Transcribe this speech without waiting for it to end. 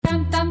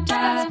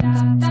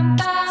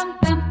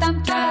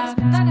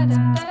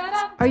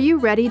Are you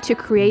ready to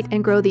create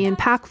and grow the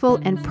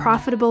impactful and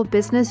profitable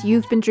business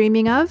you've been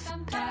dreaming of?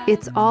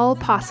 It's all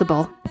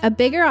possible. A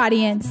bigger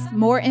audience,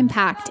 more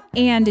impact,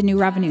 and a new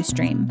revenue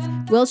stream.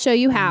 We'll show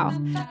you how.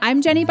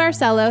 I'm Jenny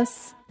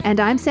Barcelos. And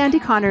I'm Sandy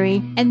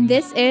Connery. And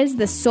this is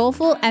the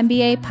Soulful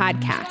MBA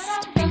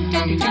Podcast.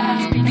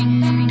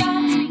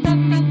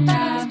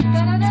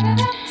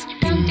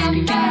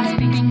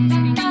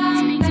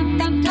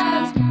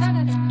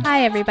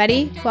 Hi,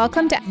 everybody.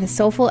 Welcome to the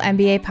Soulful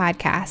MBA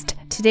Podcast.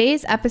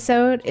 Today's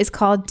episode is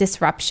called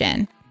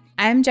Disruption.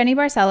 I'm Jenny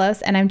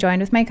Barcelos, and I'm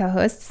joined with my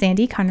co-host,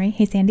 Sandy Connery.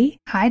 Hey, Sandy.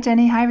 Hi,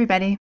 Jenny. Hi,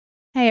 everybody.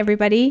 Hi,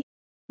 everybody.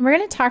 We're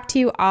going to talk to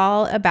you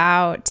all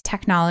about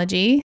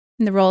technology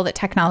and the role that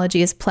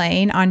technology is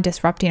playing on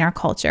disrupting our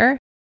culture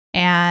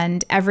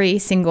and every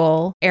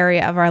single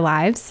area of our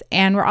lives.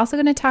 And we're also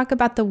going to talk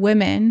about the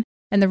women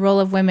and the role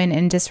of women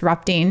in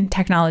disrupting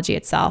technology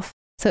itself.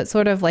 So it's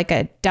sort of like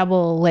a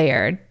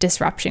double-layered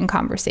disruption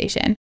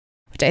conversation,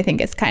 which I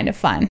think is kind of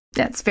fun.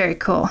 That's very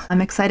cool.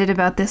 I'm excited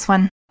about this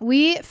one.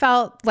 We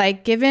felt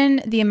like,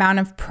 given the amount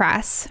of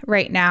press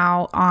right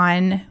now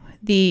on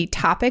the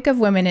topic of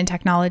women in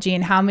technology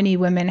and how many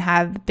women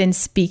have been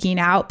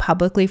speaking out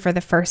publicly for the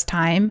first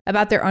time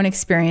about their own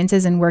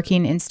experiences in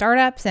working in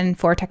startups and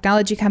for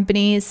technology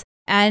companies,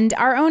 and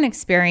our own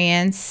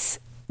experience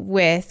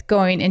with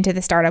going into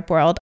the startup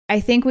world, I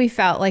think we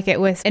felt like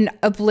it was an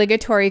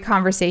obligatory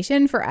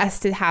conversation for us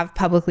to have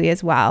publicly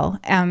as well.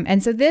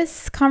 And so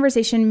this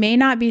conversation may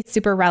not be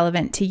super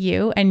relevant to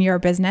you and your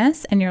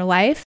business and your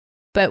life,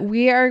 but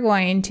we are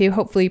going to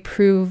hopefully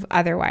prove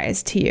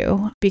otherwise to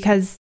you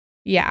because,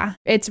 yeah,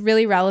 it's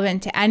really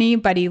relevant to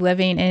anybody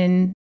living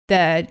in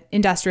the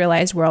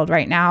industrialized world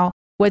right now.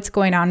 What's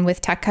going on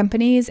with tech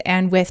companies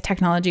and with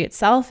technology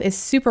itself is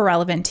super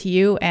relevant to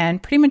you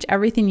and pretty much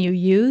everything you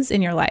use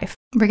in your life.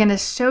 We're going to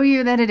show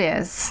you that it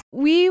is.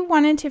 We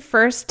wanted to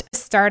first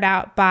start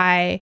out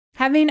by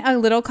having a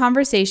little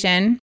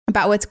conversation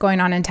about what's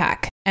going on in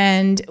tech.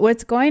 And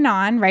what's going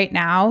on right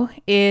now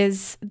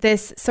is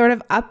this sort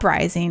of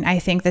uprising, I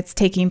think, that's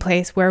taking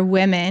place where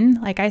women,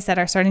 like I said,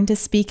 are starting to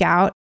speak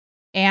out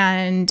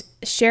and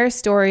share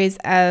stories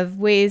of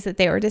ways that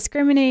they were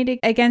discriminated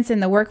against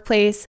in the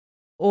workplace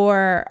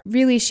or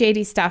really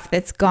shady stuff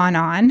that's gone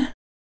on,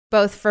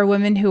 both for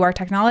women who are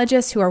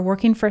technologists, who are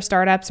working for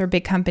startups or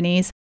big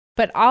companies,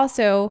 but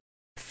also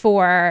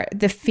for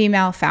the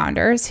female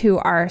founders who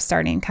are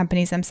starting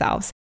companies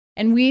themselves.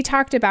 And we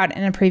talked about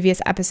in a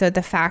previous episode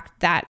the fact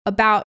that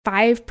about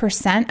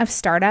 5% of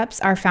startups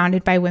are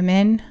founded by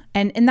women,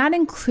 and that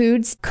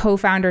includes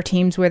co-founder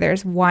teams where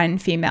there's one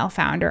female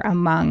founder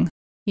among,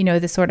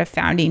 the sort of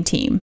founding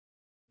team.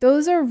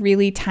 Those are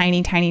really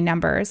tiny, tiny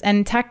numbers,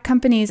 and tech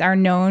companies are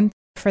known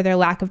for their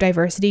lack of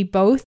diversity,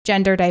 both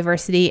gender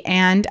diversity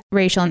and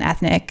racial and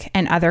ethnic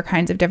and other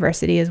kinds of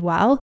diversity as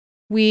well.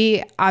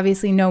 We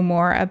obviously know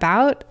more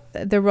about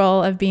the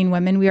role of being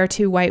women. We are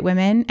two white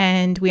women,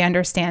 and we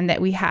understand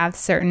that we have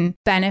certain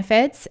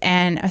benefits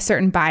and a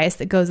certain bias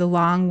that goes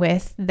along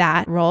with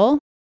that role.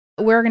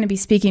 We're going to be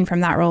speaking from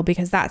that role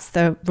because that's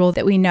the role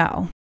that we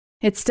know.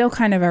 It's still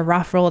kind of a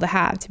rough role to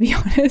have, to be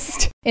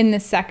honest, in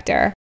this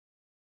sector.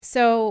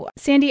 So,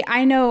 Sandy,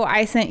 I know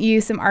I sent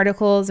you some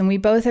articles, and we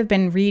both have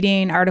been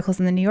reading articles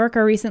in the New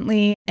Yorker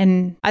recently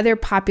and other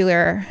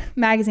popular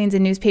magazines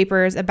and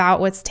newspapers about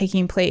what's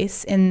taking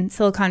place in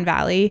Silicon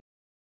Valley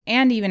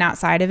and even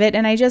outside of it.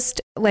 And I just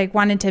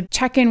wanted to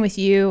check in with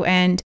you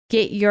and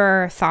get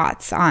your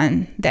thoughts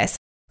on this.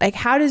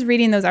 How does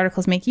reading those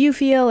articles make you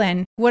feel,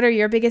 and what are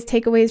your biggest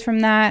takeaways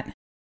from that?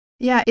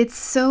 Yeah, it's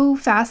so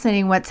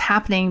fascinating what's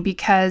happening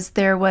because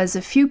there was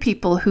a few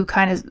people who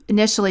kind of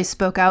initially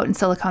spoke out in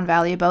Silicon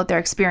Valley about their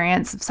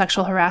experience of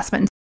sexual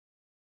harassment.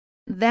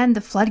 Then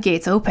the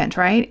floodgates opened,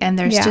 right? And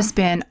there's just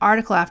been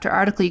article after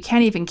article. You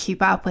can't even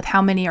keep up with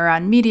how many are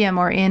on Medium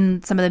or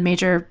in some of the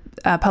major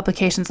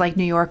publications like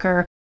New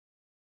Yorker.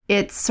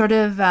 It's sort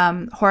of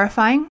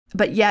horrifying,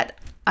 but yet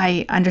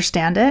I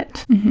understand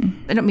it.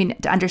 Mm-hmm. I don't mean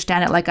to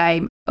understand it like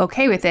I'm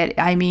okay with it.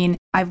 I mean,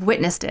 I've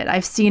witnessed it.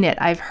 I've seen it.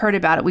 I've heard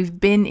about it. We've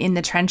been in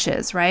the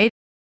trenches, right?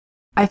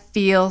 I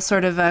feel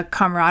sort of a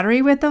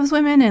camaraderie with those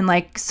women and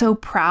so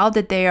proud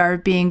that they are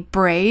being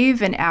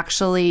brave and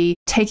actually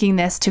taking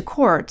this to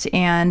court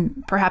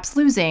and perhaps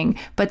losing,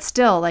 but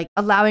still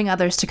allowing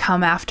others to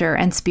come after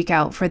and speak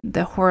out for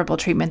the horrible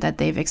treatment that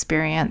they've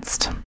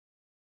experienced.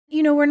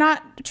 We're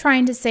not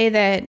trying to say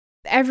that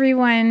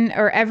everyone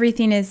or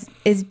everything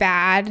is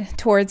bad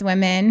towards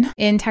women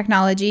in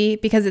technology,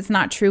 because it's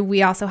not true.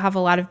 We also have a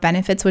lot of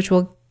benefits, which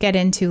we'll get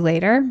into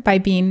later, by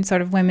being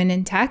sort of women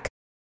in tech.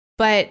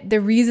 But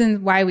the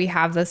reason why we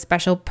have those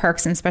special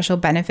perks and special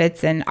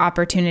benefits and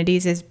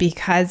opportunities is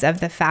because of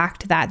the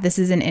fact that this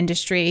is an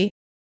industry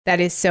that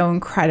is so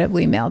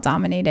incredibly male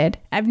dominated.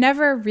 I've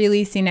never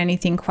really seen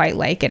anything quite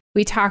like it.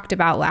 We talked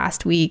about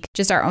last week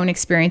just our own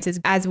experiences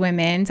as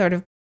women, sort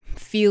of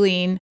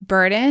feeling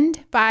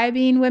burdened by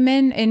being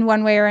women in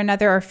one way or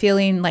another, or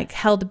feeling like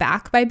held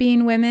back by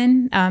being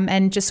women,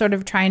 and just sort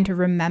of trying to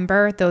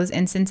remember those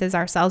instances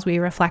ourselves. We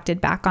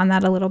reflected back on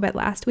that a little bit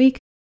last week.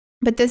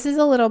 But this is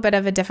a little bit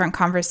of a different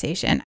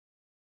conversation.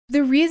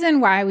 The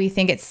reason why we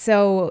think it's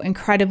so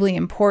incredibly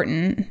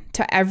important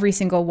to every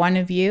single one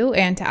of you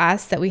and to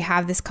us that we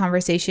have this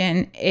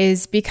conversation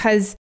is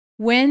because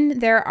when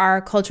there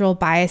are cultural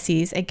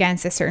biases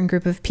against a certain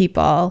group of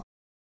people,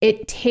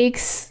 it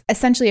takes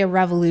essentially a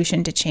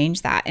revolution to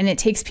change that. And it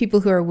takes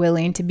people who are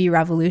willing to be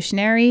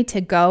revolutionary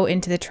to go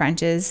into the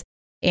trenches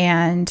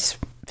and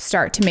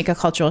start to make a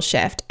cultural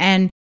shift.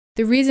 And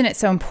the reason it's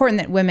so important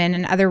that women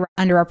and other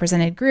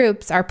underrepresented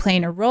groups are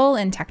playing a role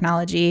in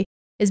technology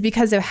is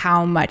because of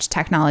how much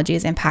technology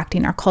is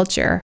impacting our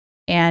culture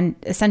and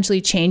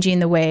essentially changing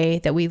the way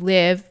that we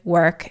live,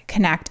 work,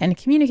 connect, and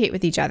communicate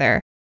with each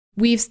other.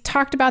 We've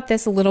talked about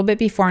this a little bit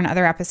before in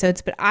other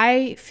episodes, but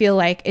I feel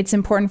like it's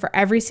important for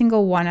every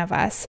single one of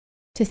us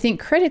to think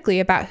critically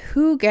about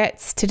who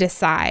gets to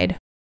decide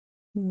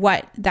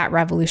what that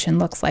revolution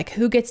looks like,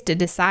 who gets to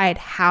decide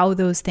how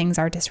those things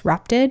are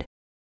disrupted.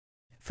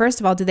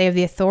 First of all, do they have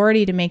the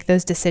authority to make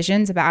those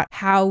decisions about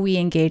how we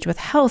engage with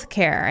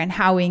healthcare and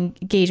how we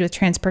engage with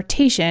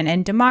transportation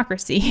and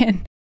democracy?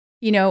 And,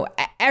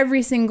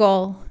 every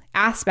single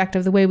aspect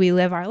of the way we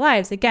live our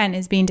lives, again,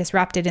 is being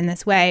disrupted in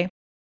this way.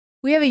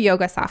 We have a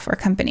yoga software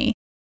company,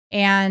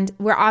 and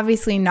we're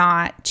obviously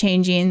not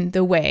changing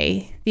the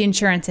way the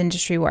insurance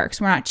industry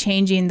works. We're not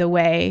changing the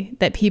way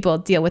that people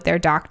deal with their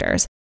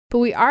doctors, but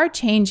we are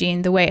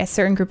changing the way a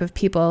certain group of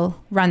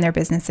people run their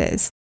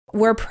businesses.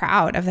 We're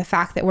proud of the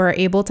fact that we're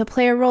able to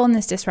play a role in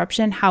this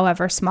disruption,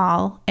 however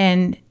small,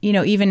 and,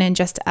 even in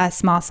just a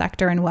small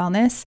sector in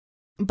wellness.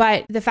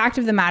 But the fact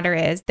of the matter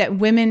is that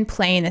women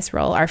playing this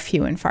role are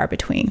few and far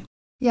between.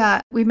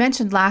 Yeah, we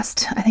mentioned I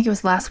think it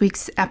was last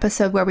week's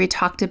episode where we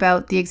talked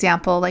about the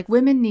example, like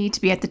women need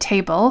to be at the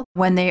table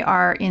when they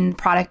are in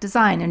product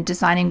design and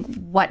designing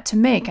what to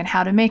make and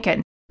how to make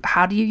it.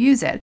 How do you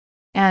use it?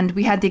 And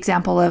we had the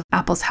example of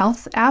Apple's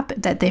Health app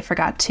that they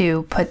forgot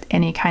to put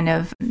any kind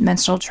of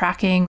menstrual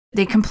tracking.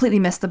 They completely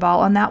missed the ball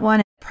on that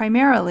one.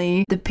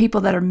 Primarily, the people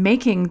that are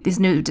making this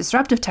new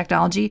disruptive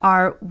technology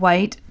are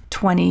white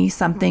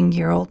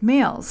 20-something-year-old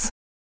males.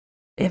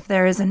 If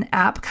there is an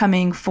app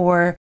coming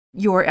for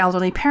your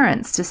elderly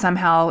parents to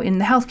somehow in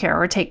the healthcare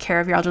or take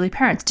care of your elderly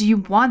parents, do you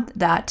want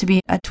that to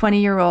be a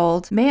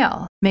 20-year-old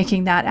male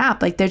making that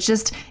app? Like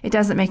it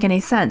doesn't make any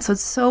sense. So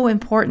it's so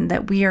important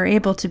that we are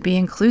able to be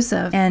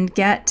inclusive and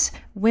get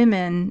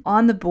women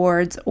on the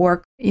boards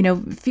or,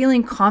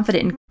 feeling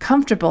confident and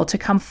comfortable to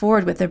come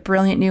forward with a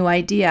brilliant new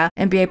idea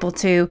and be able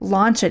to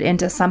launch it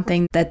into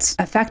something that's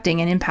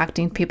affecting and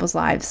impacting people's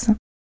lives.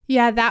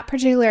 Yeah, that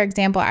particular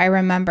example, I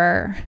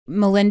remember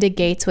Melinda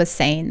Gates was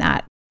saying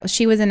that.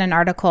 She was in an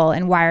article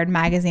in Wired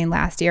magazine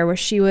last year where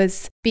she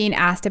was being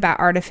asked about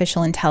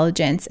artificial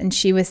intelligence. And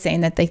she was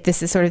saying that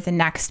this is sort of the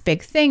next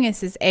big thing.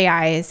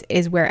 AI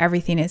is where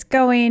everything is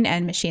going,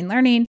 and machine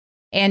learning.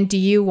 And do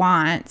you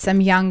want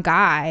some young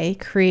guy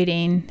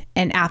creating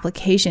an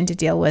application to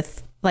deal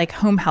with like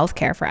home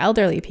healthcare for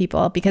elderly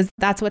people? Because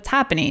that's what's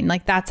happening.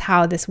 Like that's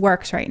how this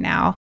works right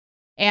now.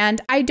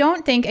 And I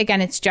don't think,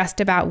 again, it's just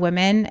about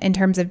women in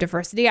terms of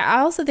diversity.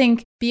 I also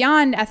think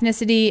beyond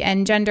ethnicity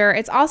and gender,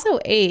 it's also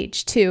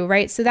age too,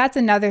 right? So that's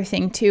another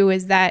thing too,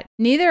 is that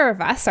neither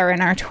of us are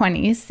in our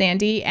 20s,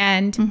 Sandy,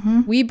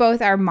 and we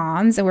both are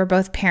moms and we're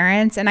both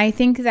parents. And I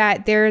think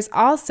that there's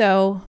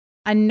also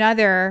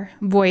another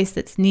voice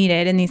that's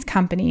needed in these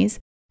companies.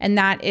 And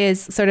that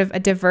is sort of a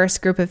diverse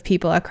group of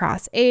people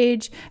across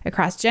age,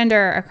 across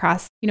gender,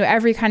 across,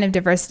 every kind of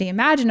diversity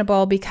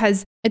imaginable,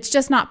 because it's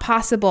just not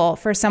possible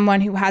for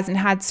someone who hasn't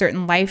had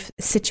certain life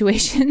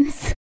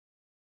situations,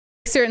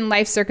 certain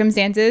life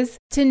circumstances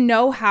to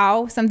know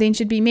how something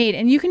should be made.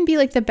 And you can be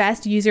like the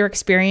best user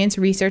experience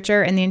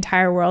researcher in the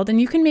entire world, and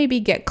you can maybe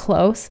get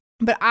close.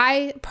 But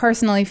I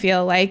personally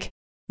feel like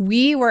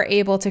we were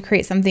able to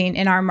create something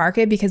in our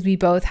market because we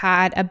both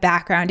had a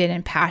background in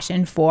and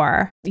passion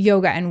for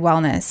yoga and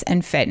wellness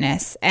and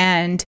fitness.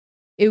 And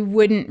it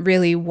wouldn't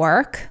really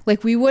work.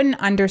 Like we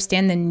wouldn't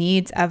understand the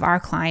needs of our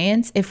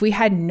clients if we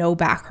had no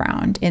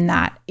background in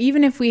that.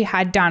 Even if we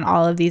had done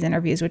all of these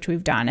interviews, which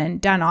we've done, and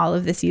done all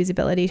of this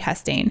usability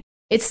testing,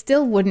 it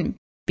still wouldn't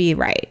be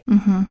right.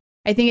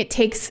 I think it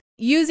takes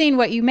using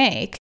what you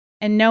make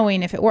and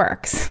knowing if it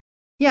works.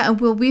 Yeah,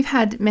 well, we've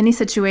had many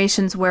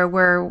situations where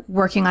we're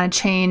working on a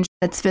change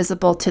that's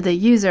visible to the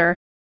user,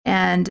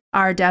 and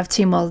our dev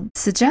team will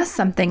suggest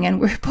something,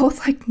 and we're both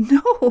like,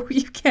 no,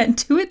 you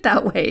can't do it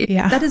that way.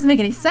 Yeah. That doesn't make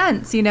any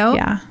sense,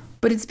 Yeah.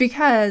 But it's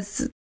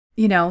because,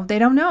 they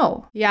don't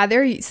know. Yeah,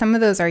 some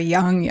of those are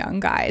young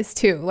guys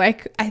too.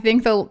 Like I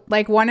think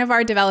one of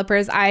our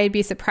developers, I'd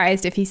be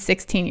surprised if he's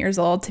 16 years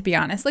old, to be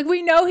honest. Like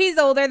we know he's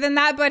older than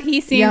that, but he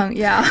seems young.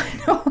 Yeah.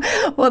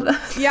 Well,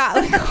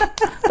 yeah.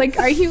 Like,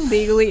 are you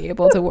legally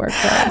able to work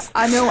for us?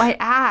 I know. I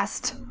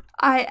asked.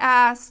 I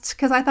asked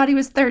because I thought he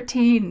was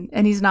 13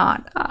 and he's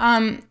not.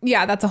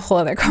 Yeah, that's a whole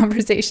other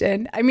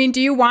conversation. I mean,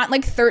 do you want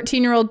like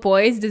 13-year-old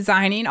boys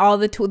designing all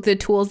the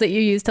tools that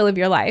you use to live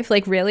your life?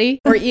 Like, really?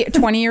 Or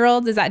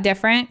 20-year-olds? Is that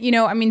different?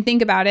 I mean,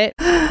 think about it.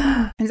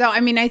 And so, I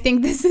mean, I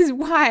think this is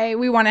why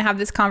we want to have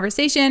this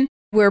conversation.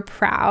 We're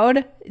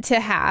proud to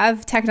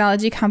have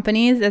technology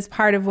companies as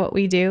part of what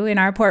we do in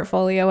our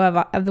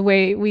portfolio of the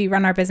way we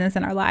run our business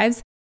and our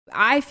lives.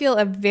 I feel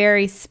a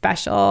very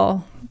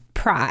special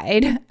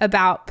pride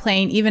about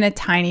playing even a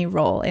tiny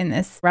role in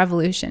this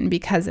revolution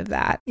because of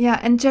that. Yeah.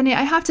 And Jenny,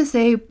 I have to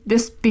say,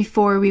 just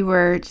before we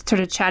were sort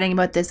of chatting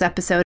about this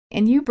episode,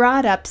 and you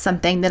brought up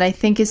something that I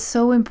think is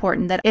so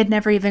important that it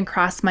never even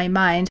crossed my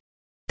mind,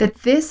 that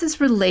this is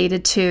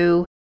related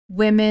to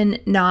women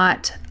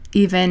not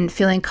even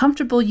feeling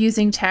comfortable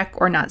using tech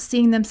or not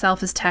seeing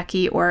themselves as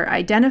techie or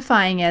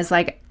identifying as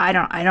like, I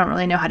don't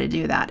really know how to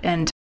do that,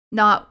 and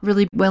not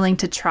really willing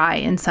to try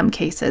in some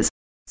cases.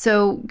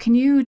 So can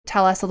you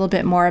tell us a little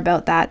bit more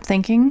about that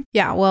thinking?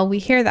 Yeah, well, we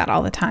hear that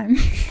all the time.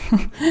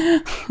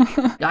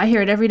 I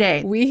hear it every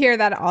day. We hear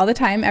that all the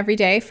time, every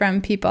day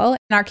from people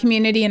in our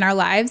community, in our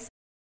lives.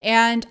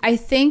 And I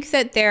think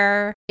that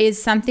there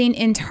is something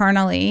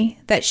internally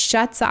that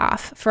shuts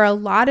off for a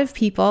lot of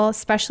people,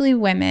 especially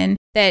women,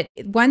 that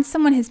once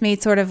someone has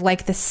made sort of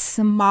like the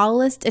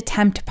smallest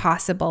attempt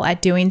possible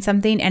at doing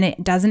something and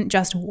it doesn't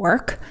just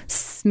work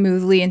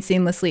smoothly and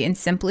seamlessly and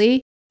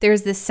simply,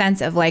 there's this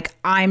sense of like,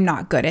 I'm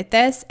not good at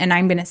this and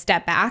I'm going to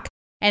step back.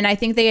 And I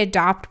think they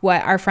adopt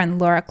what our friend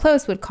Laura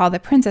Close would call the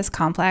princess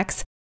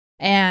complex.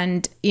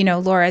 And,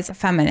 Laura's a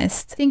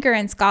feminist thinker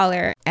and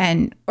scholar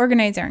and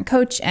organizer and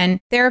coach and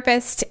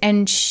therapist.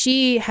 And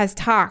she has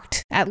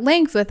talked at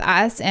length with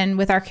us and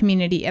with our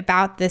community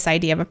about this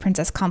idea of a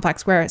princess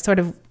complex, where sort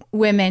of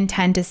women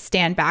tend to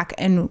stand back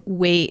and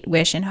wait,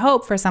 wish, and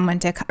hope for someone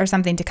or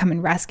something to come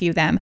and rescue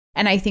them.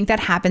 And I think that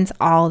happens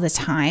all the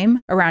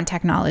time around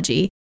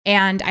technology.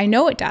 And I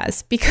know it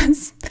does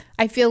because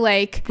I feel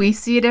like we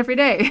see it every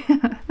day.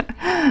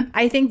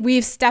 I think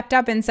we've stepped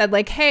up and said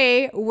like,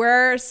 hey,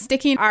 we're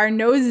sticking our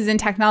noses in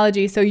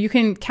technology, so you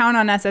can count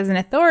on us as an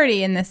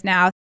authority in this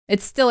now.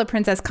 It's still a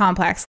princess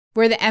complex.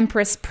 We're the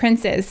empress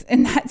princes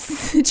in that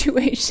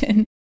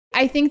situation.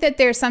 I think that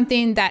there's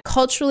something that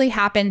culturally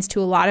happens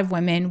to a lot of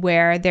women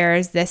where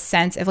there's this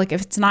sense of like,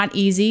 if it's not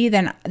easy,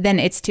 then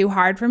it's too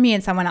hard for me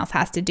and someone else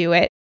has to do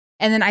it.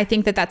 And then I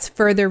think that that's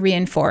further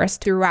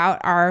reinforced throughout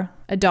our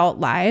adult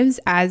lives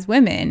as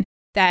women,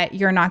 that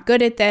you're not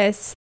good at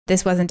this.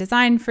 This wasn't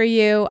designed for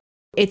you.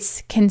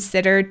 It's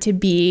considered to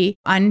be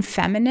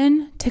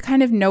unfeminine to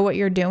kind of know what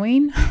you're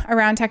doing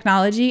around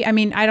technology. I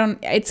mean, I don't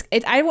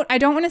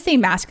want to say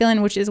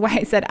masculine, which is why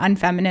I said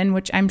unfeminine,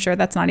 which I'm sure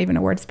that's not even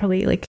a word. It's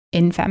probably like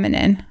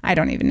infeminine. I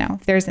don't even know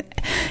if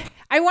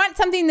I want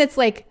something that's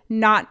like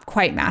not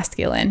quite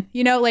masculine,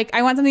 like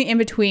I want something in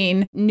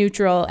between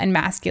neutral and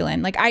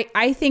masculine. Like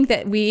I think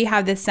that we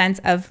have this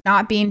sense of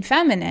not being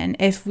feminine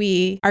if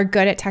we are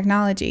good at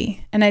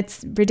technology, and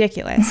it's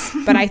ridiculous.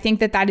 But I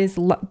think that is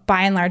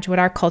by and large what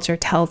our culture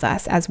tells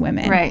us as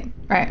women.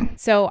 Right.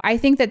 So I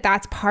think that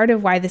that's part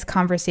of why this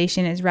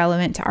conversation is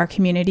relevant to our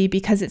community,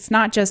 because it's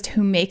not just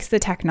who makes the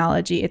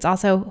technology, it's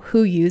also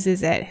who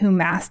uses it, who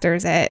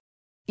masters it.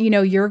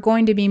 You're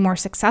going to be more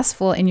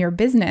successful in your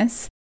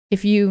business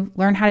if you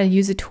learn how to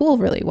use a tool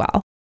really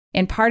well.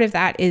 And part of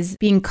that is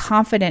being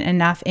confident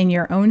enough in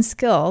your own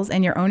skills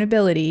and your own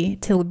ability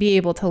to be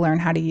able to learn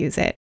how to use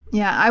it.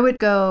 Yeah, I would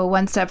go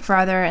one step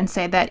further and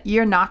say that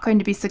you're not going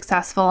to be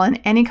successful in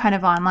any kind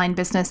of online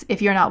business if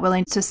you're not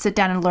willing to sit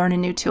down and learn a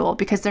new tool,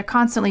 because they're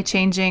constantly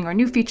changing or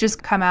new features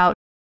come out.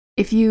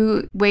 If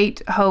you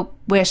wait, hope,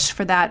 wish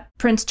for that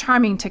Prince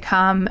Charming to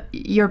come,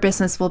 your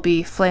business will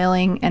be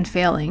flailing and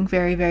failing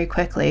very, very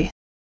quickly.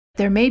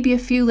 There may be a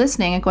few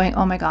listening and going,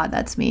 oh my God,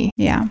 that's me.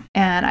 Yeah.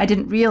 And I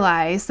didn't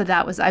realize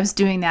I was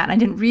doing that. And I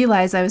didn't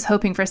realize I was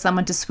hoping for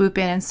someone to swoop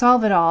in and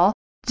solve it all.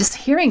 Just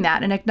hearing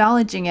that and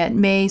acknowledging it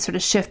may sort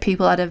of shift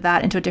people out of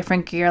that into a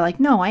different gear.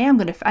 Like, no, I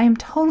am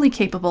totally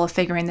capable of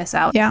figuring this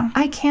out. Yeah.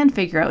 I can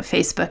figure out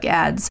Facebook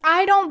ads.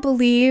 I don't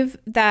believe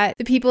that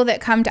the people that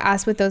come to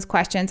us with those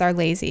questions are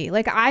lazy.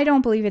 Like, I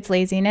don't believe it's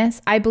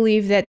laziness. I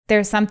believe that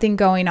there's something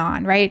going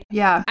on, right?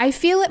 Yeah. I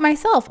feel it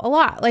myself a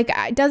lot. Like,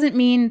 it doesn't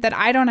mean that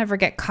I don't ever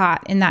get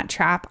caught in that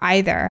trap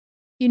either.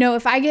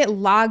 If I get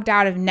logged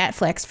out of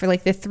Netflix for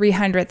like the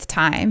 300th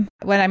time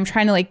when I'm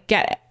trying to like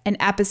get an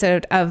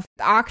episode of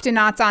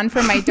Octonauts on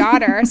for my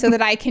daughter so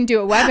that I can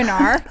do a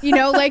webinar,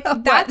 like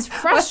that's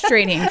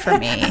frustrating for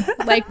me.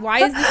 Like, why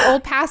is this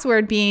old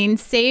password being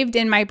saved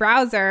in my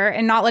browser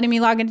and not letting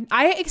me log in?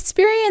 I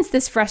experience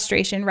this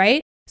frustration,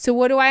 right? So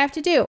what do I have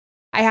to do?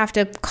 I have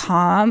to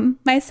calm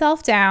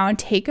myself down,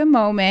 take a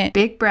moment,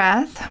 big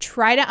breath,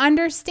 try to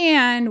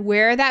understand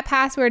where that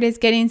password is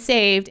getting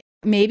saved.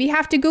 Maybe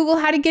have to Google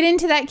how to get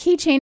into that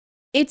keychain.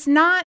 It's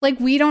not like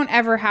we don't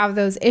ever have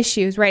those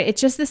issues, right?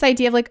 It's just this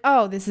idea of like,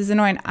 oh, this is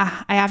annoying.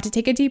 I have to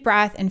take a deep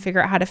breath and figure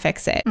out how to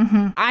fix it.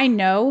 Mm-hmm. I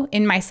know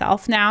in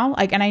myself now,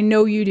 like, and I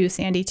know you do,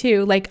 Sandy,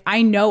 too. Like,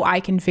 I know I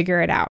can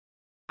figure it out.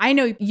 I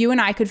know you and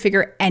I could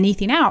figure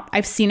anything out.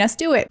 I've seen us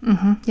do it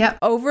Yep.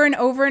 over and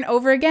over and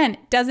over again.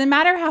 Doesn't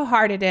matter how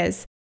hard it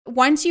is.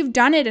 Once you've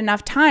done it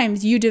enough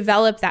times, you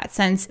develop that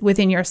sense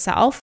within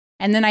yourself.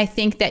 And then I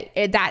think that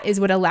that is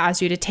what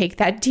allows you to take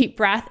that deep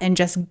breath and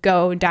just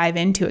go dive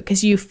into it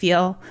because you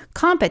feel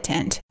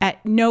competent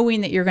at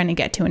knowing that you're going to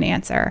get to an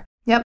answer.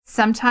 Yep.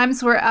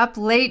 Sometimes we're up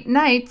late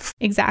nights.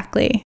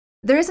 Exactly.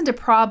 There isn't a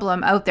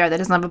problem out there that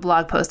doesn't have a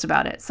blog post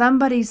about it.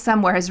 Somebody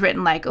somewhere has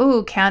written like,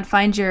 oh, can't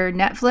find your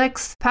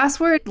Netflix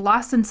password,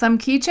 lost in some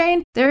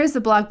keychain. There is a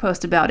blog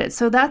post about it.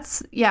 So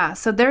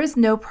so there is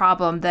no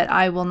problem that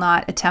I will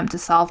not attempt to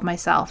solve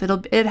myself.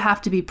 It'd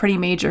have to be pretty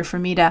major for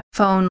me to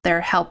phone their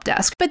help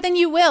desk. But then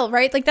you will,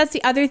 right? Like that's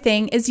the other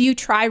thing is you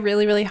try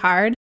really, really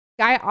hard.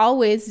 I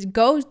always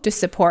go to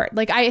support.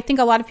 Like I think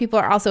a lot of people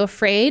are also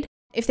afraid.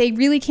 If they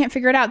really can't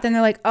figure it out, then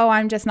they're like, oh,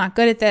 I'm just not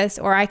good at this,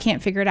 or I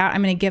can't figure it out.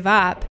 I'm going to give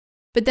up.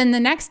 But then the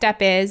next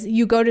step is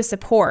you go to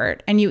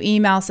support and you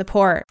email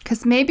support.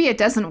 Because maybe it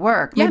doesn't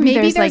work.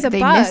 Maybe there's a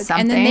bug.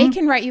 And then they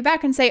can write you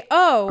back and say,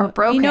 oh,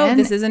 we know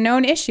this is a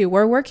known issue.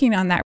 We're working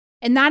on that.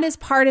 And that is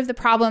part of the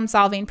problem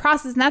solving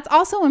process. And that's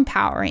also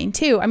empowering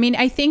too. I mean,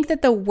 I think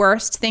that the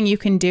worst thing you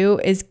can do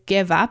is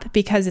give up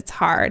because it's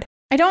hard.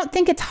 I don't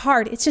think it's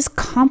hard. It's just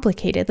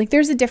complicated. Like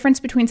there's a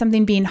difference between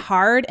something being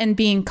hard and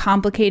being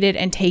complicated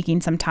and taking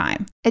some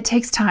time. It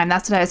takes time.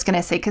 That's what I was going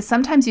to say. Because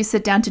sometimes you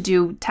sit down to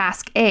do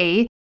task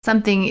A,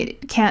 something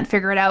can't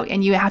figure it out,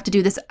 and you have to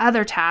do this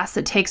other task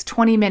that takes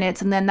 20 minutes,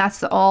 and then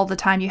that's all the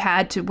time you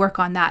had to work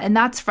on that. And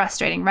that's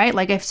frustrating, right?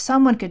 Like if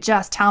someone could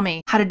just tell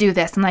me how to do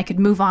this and I could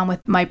move on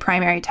with my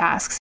primary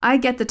tasks. I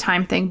get the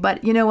time thing,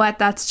 but you know what?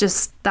 That's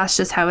just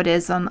how it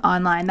is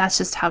online. That's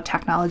just how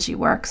technology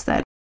works,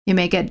 that you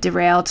may get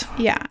derailed.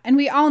 Yeah. And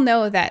we all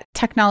know that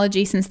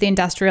technology since the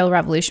Industrial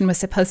Revolution was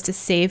supposed to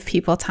save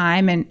people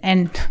time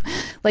and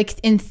like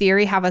in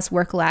theory have us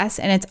work less.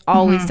 And it's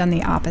always done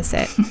the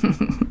opposite.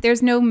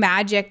 There's no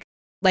magic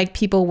like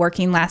people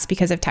working less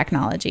because of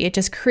technology. It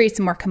just creates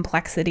more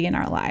complexity in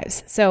our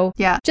lives. So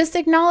just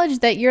acknowledge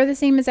that you're the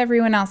same as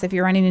everyone else if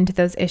you're running into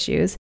those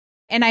issues.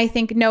 And I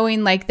think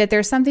knowing like that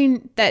there's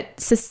something that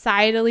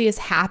societally is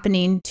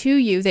happening to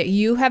you that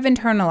you have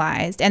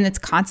internalized and it's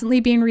constantly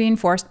being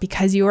reinforced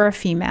because you are a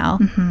female.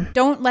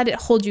 Don't let it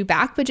hold you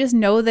back, but just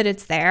know that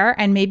it's there.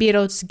 And maybe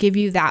it'll just give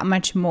you that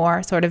much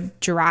more sort of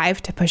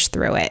drive to push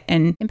through it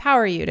and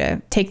empower you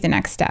to take the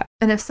next step.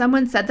 And if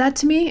someone said that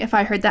to me, if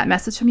I heard that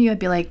message from you, I'd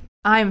be like,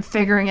 I'm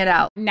figuring it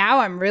out. Now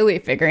I'm really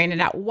figuring it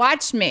out.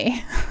 Watch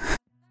me.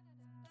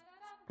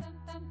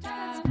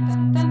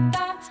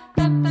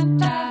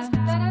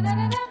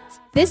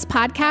 This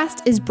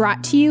podcast is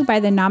brought to you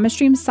by the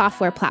NamaStream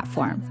software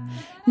platform.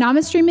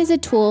 NamaStream is a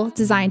tool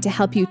designed to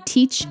help you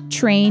teach,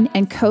 train,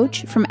 and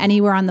coach from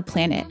anywhere on the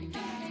planet.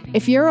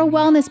 If you're a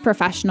wellness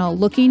professional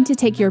looking to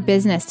take your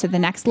business to the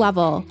next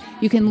level,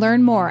 you can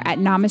learn more at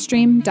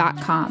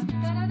namastream.com.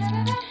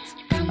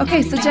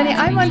 Okay, so Jenny,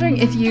 I'm wondering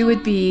if you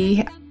would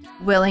be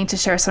willing to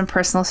share some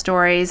personal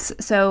stories.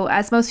 So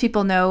as most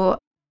people know,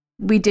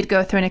 we did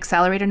go through an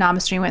accelerator.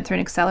 NamaStream went through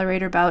an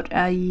accelerator about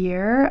a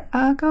year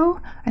ago,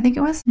 I think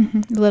it was.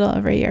 A little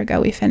over a year ago,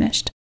 we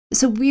finished.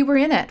 So we were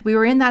in it. We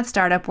were in that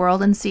startup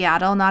world in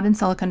Seattle, not in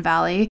Silicon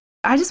Valley.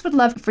 I just would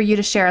love for you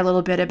to share a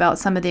little bit about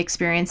some of the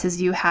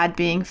experiences you had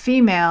being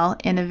female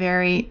in a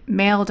very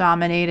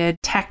male-dominated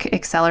tech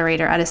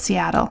accelerator out of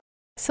Seattle.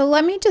 So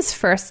let me just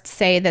first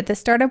say that the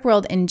startup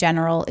world in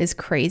general is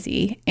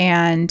crazy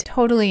and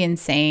totally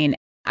insane.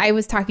 I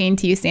was talking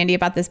to you, Sandy,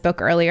 about this book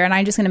earlier, and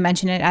I'm just going to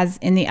mention it as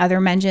in the other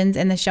mentions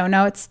in the show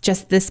notes,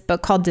 just this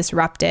book called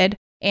Disrupted.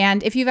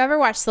 And if you've ever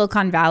watched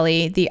Silicon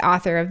Valley, the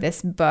author of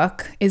this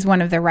book is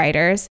one of the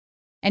writers.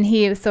 And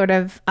he was sort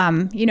of,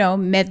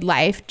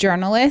 midlife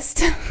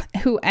journalist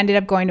who ended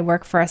up going to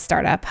work for a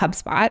startup,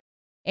 HubSpot.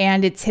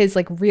 And it's his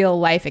like real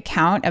life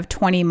account of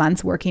 20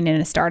 months working in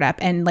a startup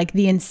and like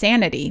the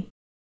insanity.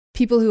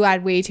 People who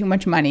had way too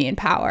much money and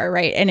power,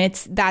 right? And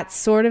that's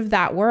sort of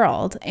that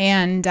world.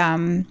 And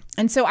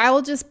so I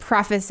will just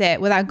preface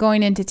it without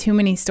going into too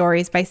many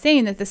stories by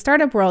saying that the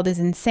startup world is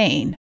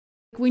insane.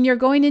 When you're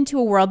going into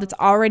a world that's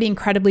already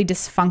incredibly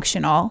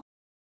dysfunctional,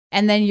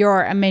 and then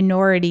you're a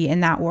minority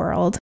in that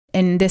world,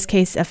 in this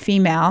case, a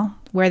female,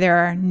 where there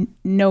are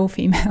no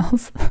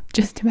females,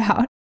 just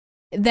about,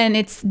 then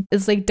it's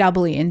like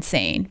doubly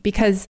insane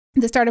because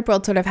the startup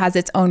world sort of has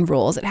its own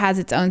rules. It has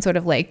its own sort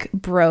of like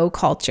bro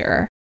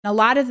culture. A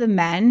lot of the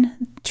men,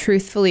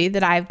 truthfully,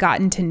 that I've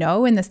gotten to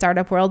know in the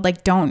startup world,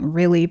 like don't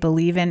really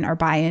believe in or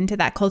buy into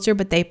that culture,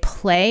 but they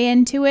play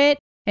into it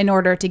in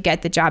order to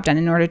get the job done,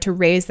 in order to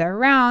raise their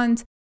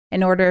rounds,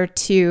 in order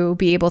to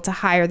be able to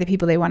hire the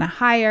people they want to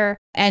hire.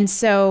 And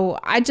so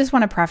I just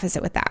want to preface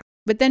it with that.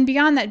 But then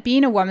beyond that,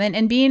 being a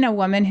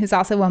woman who's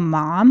also a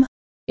mom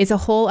is a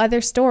whole other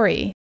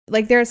story.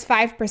 Like there's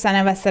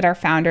 5% of us that are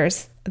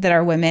founders that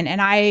are women.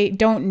 And I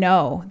don't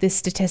know the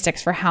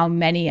statistics for how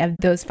many of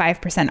those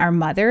 5% are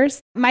mothers.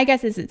 My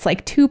guess is it's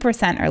like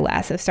 2% or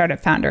less of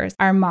startup founders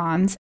are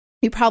moms.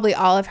 You probably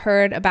all have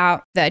heard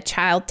about the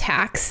child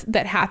tax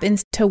that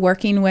happens to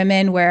working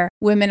women, where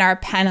women are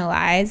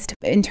penalized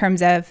in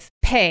terms of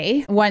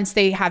pay once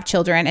they have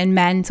children, and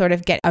men sort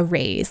of get a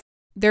raise.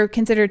 They're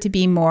considered to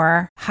be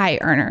more high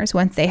earners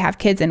once they have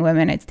kids, and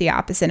women, it's the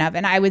opposite of.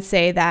 And I would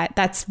say that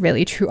that's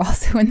really true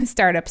also in the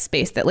startup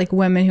space, that like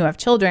women who have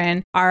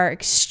children are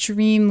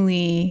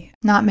extremely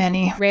not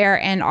many rare,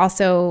 and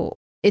also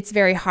it's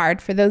very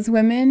hard for those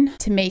women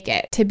to make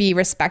it, to be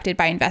respected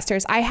by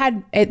investors. I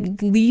had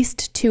at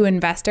least 2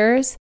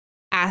 investors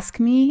ask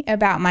me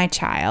about my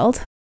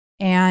child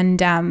and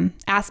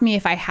ask me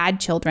if I had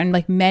children.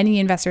 Like many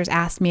investors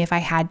asked me if I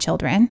had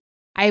children.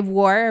 I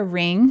wore a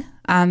ring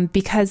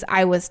because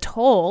I was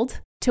told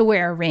to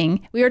wear a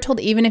ring. We were told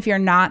even if you're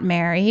not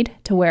married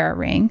to wear a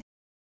ring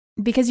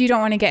because you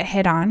don't want to get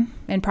hit on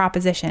and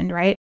propositioned,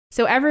 right?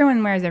 So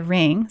everyone wears a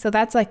ring. So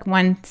that's like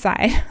one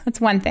side.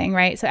 That's one thing,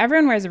 right? So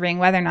everyone wears a ring,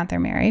 whether or not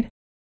they're married.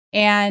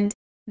 And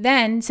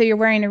then, so you're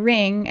wearing a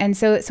ring. And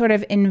so it sort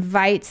of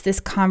invites this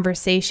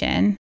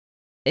conversation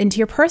into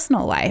your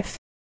personal life.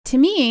 To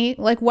me,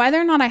 like whether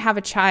or not I have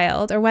a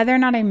child or whether or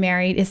not I'm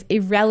married is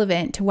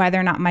irrelevant to whether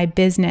or not my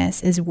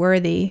business is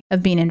worthy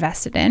of being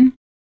invested in.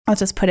 I'll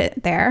just put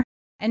it there.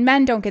 And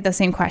men don't get the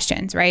same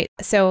questions, right?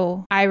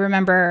 So I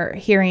remember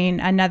hearing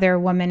another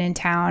woman in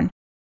town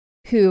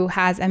who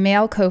has a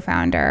male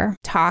co-founder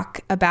talk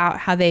about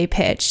how they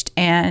pitched.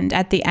 And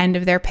at the end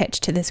of their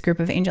pitch to this group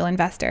of angel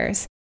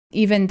investors,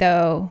 even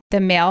though the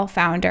male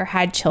founder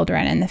had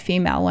children and the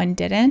female one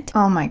didn't.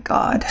 Oh my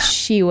God.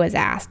 She was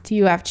asked, do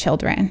you have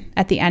children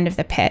at the end of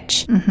the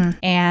pitch? Mm-hmm.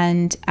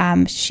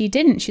 And she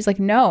didn't. She's like,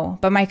 no,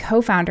 but my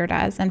co-founder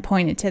does, and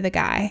pointed to the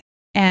guy.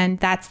 And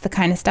that's the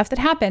kind of stuff that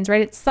happens,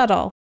 right? It's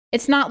subtle.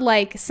 It's not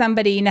like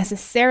somebody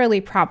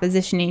necessarily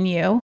propositioning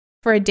you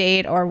for a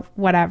date or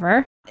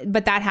whatever.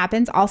 But that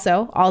happens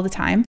also all the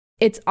time.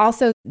 It's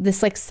also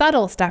this like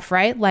subtle stuff,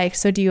 right? Like,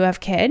 so do you have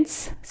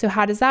kids? So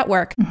how does that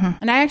work? Mm-hmm.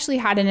 And I actually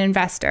had an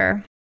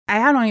investor.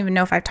 I don't even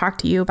know if I've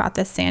talked to you about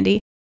this, Sandy.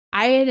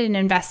 I had an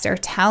investor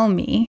tell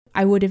me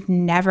I would have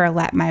never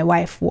let my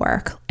wife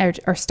work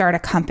or start a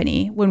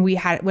company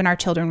when our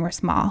children were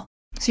small.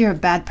 So you're a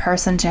bad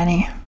person,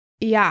 Jenny.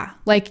 Yeah.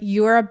 Like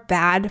you're a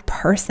bad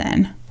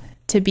person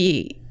to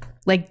be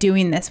like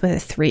doing this with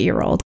a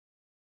 3-year-old.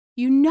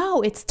 You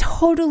know, it's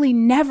totally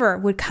never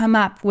would come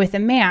up with a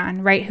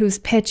man, right, who's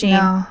pitching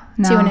to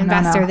an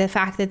investor the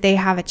fact that they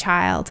have a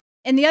child.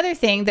 And the other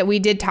thing that we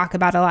did talk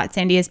about a lot,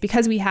 Sandy, is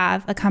because we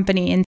have a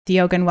company in the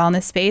yoga and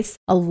wellness space,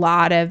 a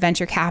lot of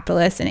venture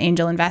capitalists and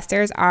angel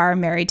investors are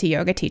married to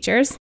yoga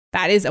teachers.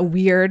 That is a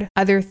weird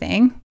other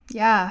thing.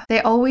 Yeah,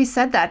 they always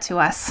said that to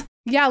us.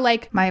 Yeah,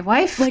 like my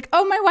wife. Like,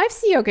 oh, my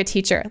wife's a yoga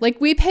teacher. Like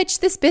we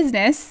pitched this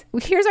business.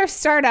 Here's our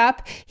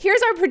startup.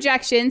 Here's our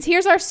projections.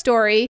 Here's our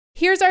story.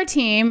 Here's our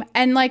team.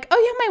 And like, oh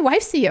yeah, my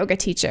wife's a yoga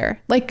teacher.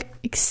 Like,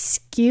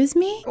 excuse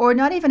me? Or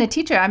not even a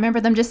teacher. I remember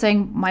them just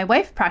saying, my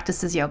wife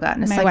practices yoga.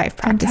 And it's my wife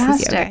practices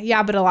fantastic. Yoga.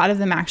 Yeah, but a lot of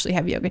them actually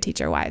have yoga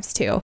teacher wives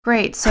too.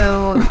 Great.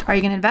 So are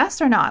you going to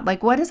invest or not?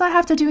 Like, what does that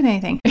have to do with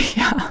anything?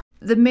 Yeah.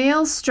 The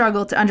males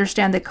struggled to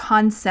understand the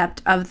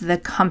concept of the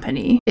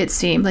company, it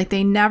seemed. Like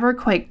they never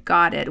quite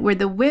got it. Where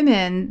the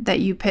women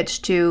that you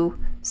pitched to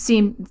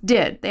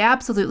did. They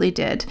absolutely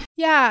did.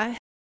 Yeah.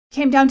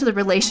 Came down to the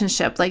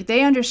relationship. Like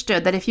they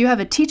understood that if you have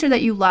a teacher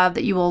that you love,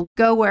 that you will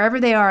go wherever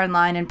they are in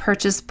line and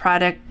purchase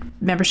product,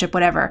 membership,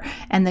 whatever.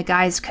 And the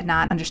guys could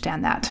not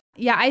understand that.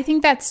 Yeah, I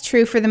think that's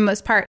true for the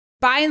most part.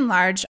 By and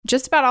large,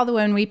 just about all the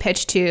women we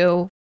pitched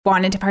to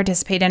wanted to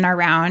participate in our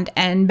round,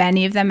 and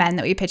many of the men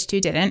that we pitched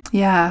to didn't.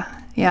 Yeah.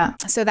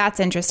 So that's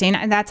interesting.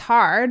 And that's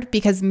hard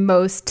because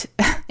most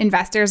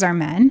investors are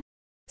men.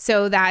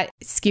 So that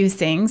skews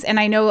things. And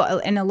I know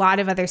in a lot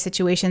of other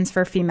situations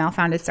for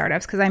female-founded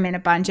startups, because I'm in a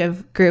bunch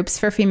of groups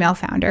for female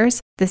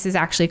founders, this is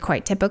actually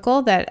quite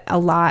typical that a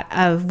lot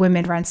of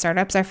women-run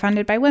startups are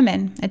funded by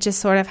women. It's just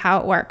sort of how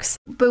it works.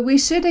 But we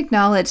should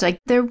acknowledge, like,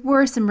 there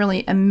were some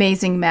really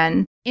amazing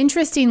men.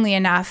 Interestingly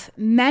enough,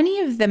 many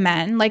of the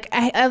men, like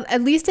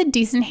at least a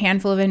decent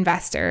handful of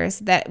investors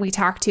that we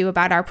talked to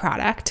about our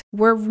product,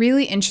 were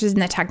really interested in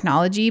the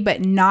technology,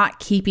 but not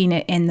keeping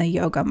it in the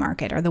yoga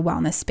market or the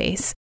wellness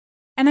space.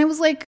 And I was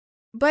like,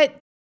 but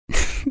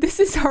this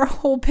is our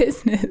whole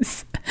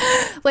business.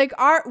 Like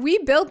we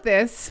built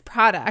this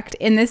product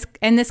in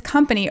this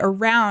company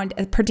around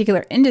a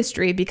particular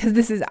industry because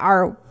these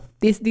are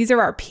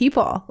our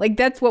people. Like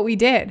that's what we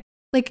did.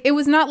 Like it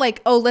was not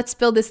like, oh, let's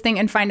build this thing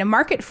and find a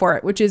market for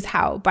it, which is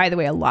how, by the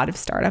way, a lot of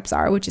startups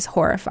are, which is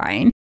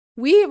horrifying.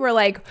 We were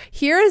like,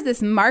 here is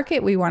this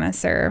market we want to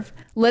serve.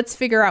 Let's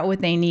figure out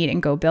what they need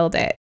and go build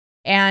it.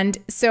 And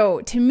so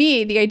to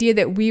me, the idea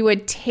that we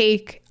would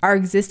take our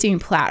existing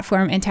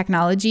platform and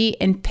technology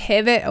and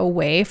pivot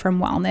away from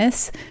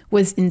wellness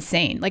was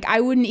insane. Like I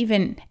wouldn't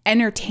even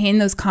entertain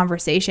those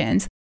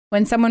conversations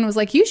when someone was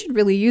like, you should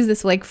really use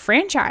this like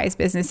franchise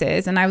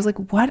businesses. And I was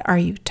like, what are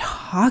you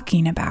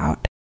talking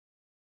about?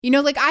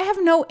 Like I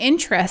have no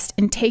interest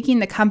in taking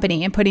the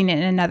company and putting it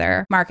in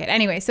another market.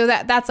 Anyway, so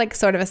that's like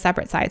sort of a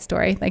separate side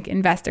story, like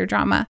investor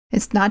drama.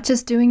 It's not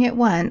just doing it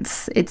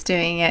once. It's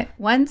doing it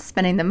once,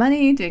 spending the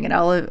money, doing it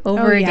all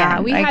over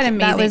again. We had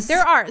amazing. That's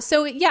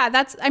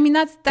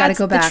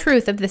the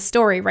truth of the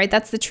story, right?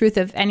 That's the truth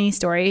of any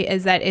story,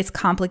 is that it's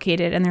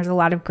complicated and there's a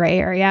lot of gray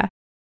area.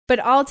 But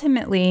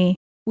ultimately,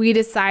 we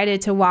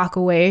decided to walk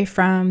away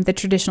from the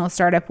traditional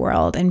startup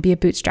world and be a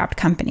bootstrapped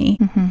company.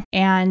 Mm-hmm.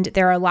 And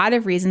there are a lot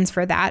of reasons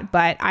for that,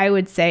 but I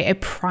would say a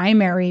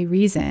primary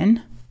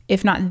reason,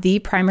 if not the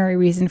primary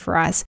reason for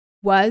us,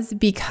 was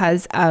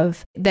because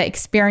of the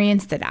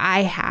experience that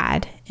I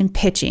had in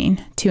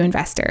pitching to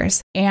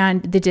investors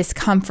and the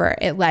discomfort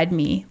it led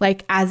me,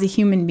 like as a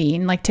human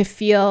being, like to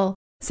feel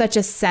such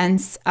a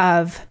sense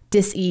of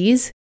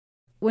dis-ease.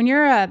 When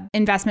you're a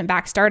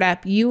investment-backed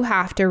startup, you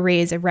have to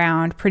raise a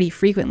round pretty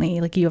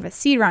frequently. Like you have a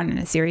seed round and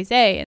a Series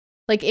A.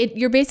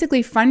 You're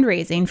basically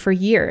fundraising for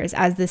years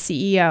as the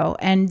CEO.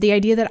 And the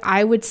idea that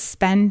I would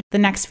spend the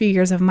next few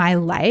years of my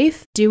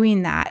life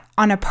doing that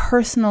on a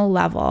personal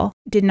level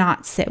did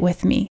not sit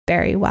with me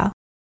very well.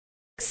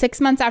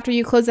 6 months after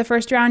you close the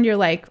first round, you're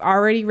like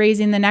already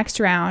raising the next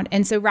round.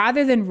 And so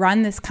rather than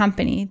run this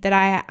company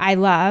that I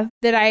love,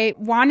 that I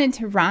wanted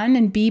to run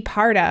and be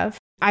part of,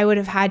 I would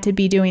have had to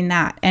be doing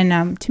that.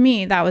 And to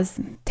me, that was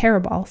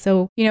terrible.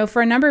 So,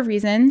 for a number of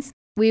reasons,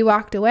 we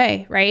walked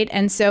away, right?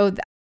 And so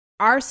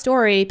our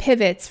story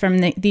pivots from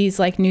these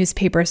like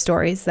newspaper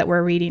stories that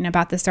we're reading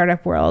about the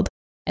startup world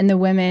and the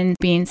women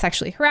being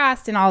sexually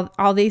harassed and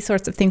all these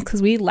sorts of things,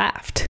 because we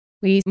left.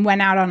 We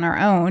went out on our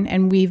own,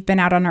 and we've been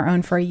out on our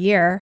own for a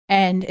year.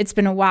 And it's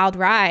been a wild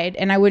ride,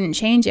 and I wouldn't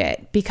change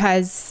it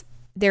because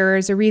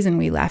there's a reason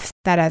we left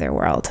that other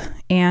world.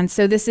 And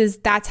so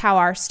that's how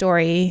our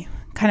story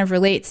kind of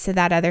relates to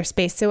that other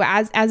space. So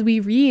as we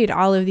read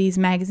all of these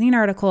magazine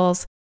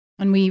articles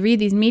and we read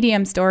these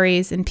Medium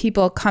stories and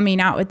people coming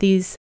out with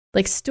these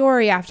like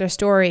story after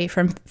story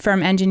from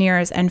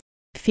engineers and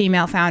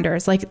female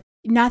founders, like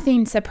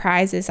nothing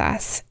surprises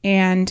us.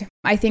 And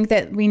I think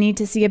that we need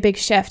to see a big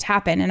shift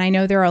happen. And I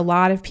know there are a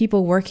lot of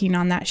people working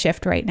on that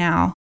shift right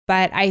now,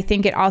 but I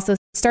think it also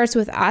starts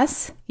with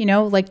us,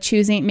 like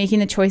making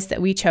the choice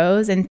that we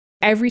chose. And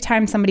every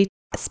time somebody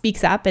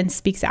speaks up and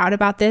speaks out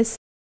about this,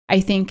 I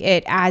think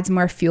it adds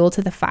more fuel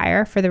to the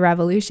fire for the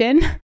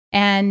revolution.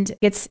 And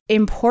it's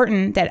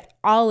important that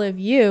all of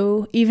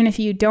you, even if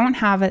you don't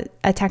have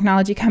a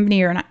technology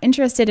company, or not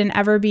interested in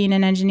ever being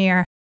an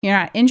engineer, you're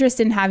not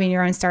interested in having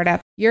your own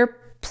startup, you're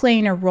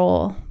playing a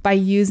role by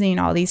using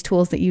all these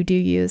tools that you do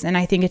use. And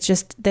I think it's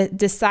just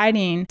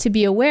deciding to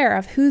be aware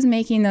of who's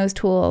making those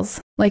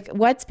tools, like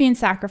what's being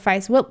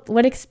sacrificed,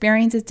 what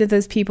experiences do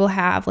those people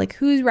have, like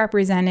who's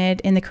represented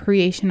in the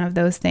creation of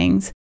those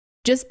things.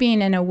 Just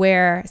being an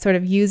aware sort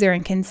of user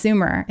and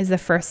consumer is the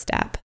first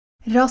step.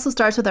 It also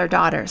starts with our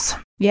daughters.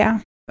 Yeah.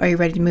 Are you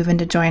ready to move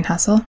into Joy and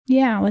Hustle?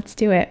 Yeah, let's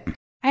do it.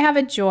 I have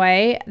a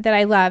joy that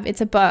I love.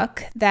 It's a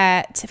book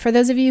that for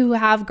those of you who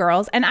have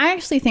girls, and I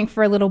actually think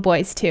for little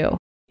boys too,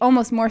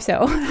 almost more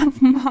so,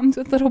 moms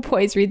with little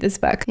boys read this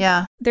book.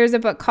 Yeah. There's a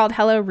book called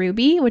Hello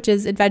Ruby, which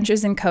is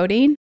Adventures in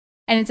Coding.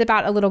 And it's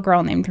about a little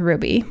girl named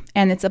Ruby.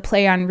 And it's a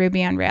play on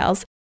Ruby on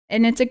Rails.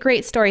 And it's a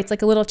great story. It's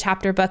like a little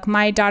chapter book.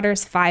 My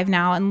daughter's 5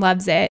 now and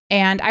loves it.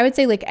 And I would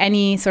say like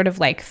any sort of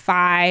like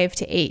 5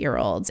 to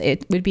 8-year-olds,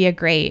 it would be a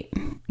great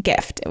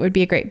gift. It would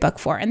be a great book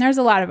for. And there's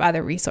a lot of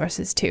other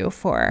resources too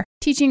for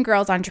teaching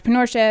girls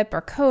entrepreneurship or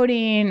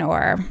coding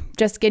or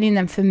just getting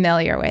them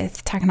familiar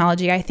with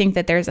technology. I think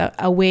that there's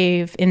a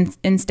wave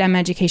in STEM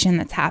education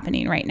that's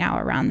happening right now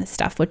around this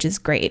stuff, which is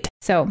great.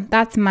 So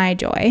that's my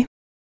joy.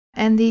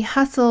 And the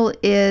hustle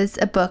is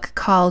a book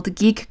called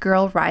Geek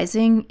Girl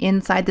Rising: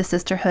 Inside the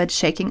Sisterhood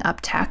Shaking Up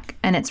Tech.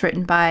 And it's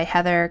written by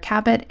Heather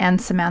Cabot and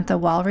Samantha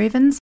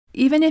Walravens.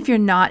 Even if you're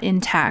not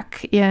in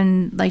tech,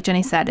 like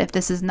Jenny said, if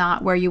this is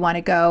not where you want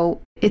to go,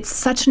 it's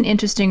such an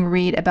interesting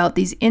read about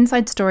these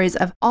inside stories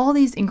of all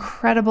these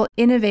incredible,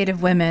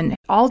 innovative women,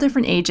 all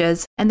different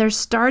ages, and they're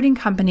starting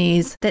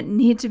companies that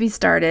need to be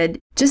started.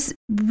 Just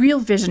real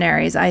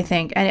visionaries, I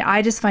think. And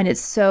I just find it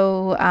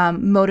so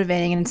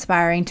motivating and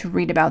inspiring to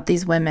read about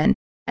these women.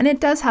 And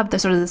it does have the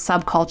sort of the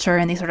subculture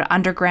and these sort of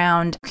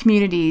underground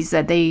communities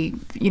that they,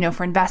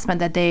 for investment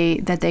that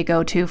they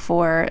go to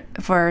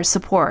for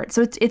support.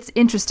 So it's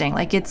interesting.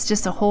 Like it's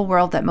just a whole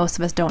world that most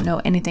of us don't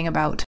know anything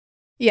about.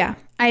 Yeah,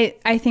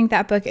 I think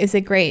that book is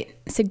a great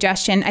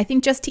suggestion. I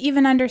think just to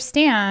even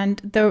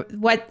understand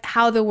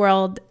how the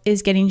world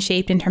is getting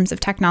shaped in terms of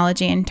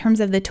technology, in terms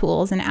of the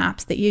tools and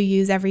apps that you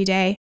use every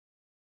day.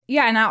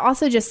 Yeah, and I'll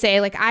also just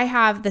say, like, I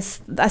have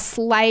a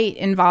slight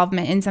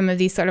involvement in some of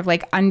these sort of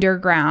like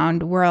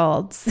underground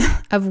worlds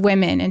of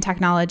women in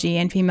technology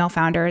and female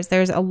founders.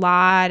 There's a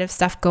lot of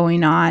stuff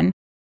going on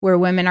where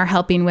women are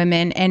helping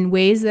women in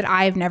ways that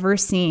I've never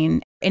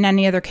seen in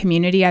any other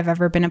community I've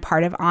ever been a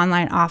part of,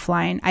 online,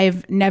 offline.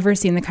 I've never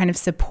seen the kind of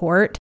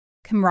support,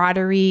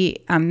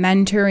 camaraderie,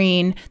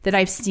 mentoring that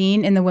I've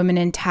seen in the women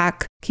in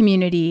tech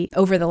community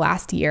over the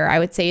last year. I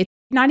would say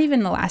not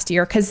even the last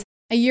year, because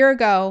a year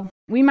ago,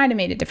 we might have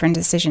made a different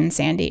decision,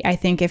 Sandy. I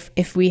think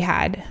if we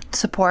had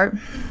support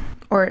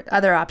or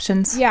other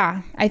options.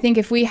 Yeah. I think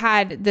if we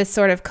had this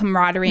sort of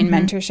camaraderie and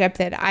mentorship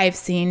that I've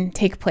seen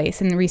take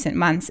place in recent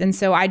months. And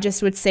so I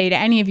just would say to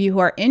any of you who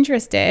are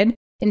interested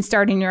in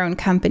starting your own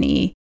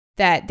company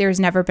that there's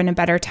never been a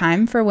better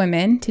time for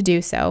women to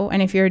do so.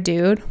 And if you're a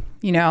dude,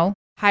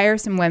 hire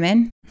some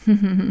women.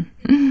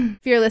 If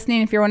you're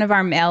listening, if you're one of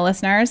our male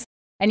listeners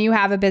and you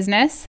have a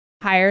business,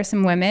 hire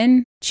some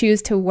women,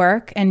 choose to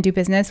work and do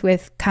business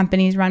with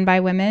companies run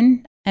by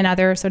women and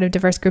other sort of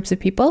diverse groups of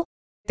people.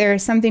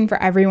 There's something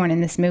for everyone in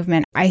this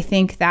movement. I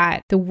think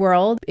that the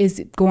world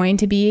is going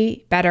to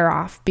be better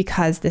off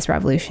because this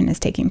revolution is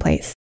taking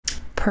place.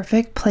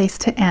 Perfect place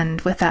to end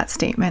with that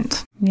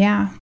statement.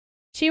 Yeah.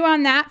 Chew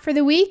on that for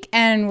the week,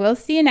 and we'll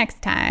see you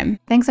next time.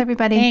 Thanks,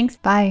 everybody. Thanks.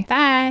 Bye.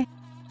 Bye.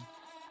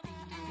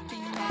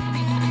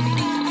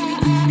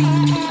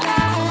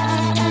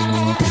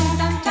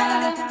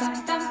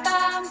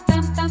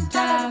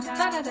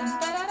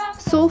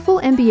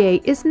 Soulful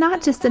MBA is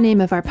not just the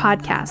name of our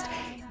podcast.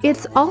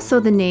 It's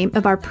also the name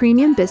of our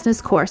premium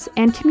business course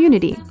and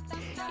community.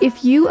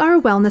 If you are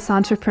a wellness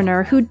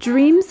entrepreneur who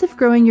dreams of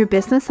growing your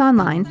business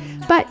online,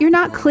 but you're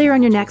not clear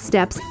on your next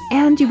steps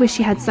and you wish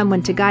you had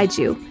someone to guide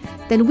you,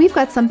 then we've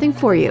got something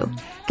for you.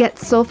 Get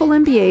Soulful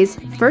MBA's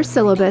first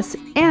syllabus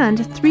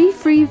and 3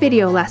 free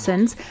video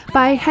lessons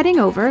by heading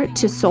over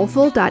to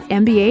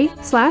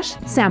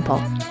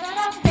soulful.mba/sample.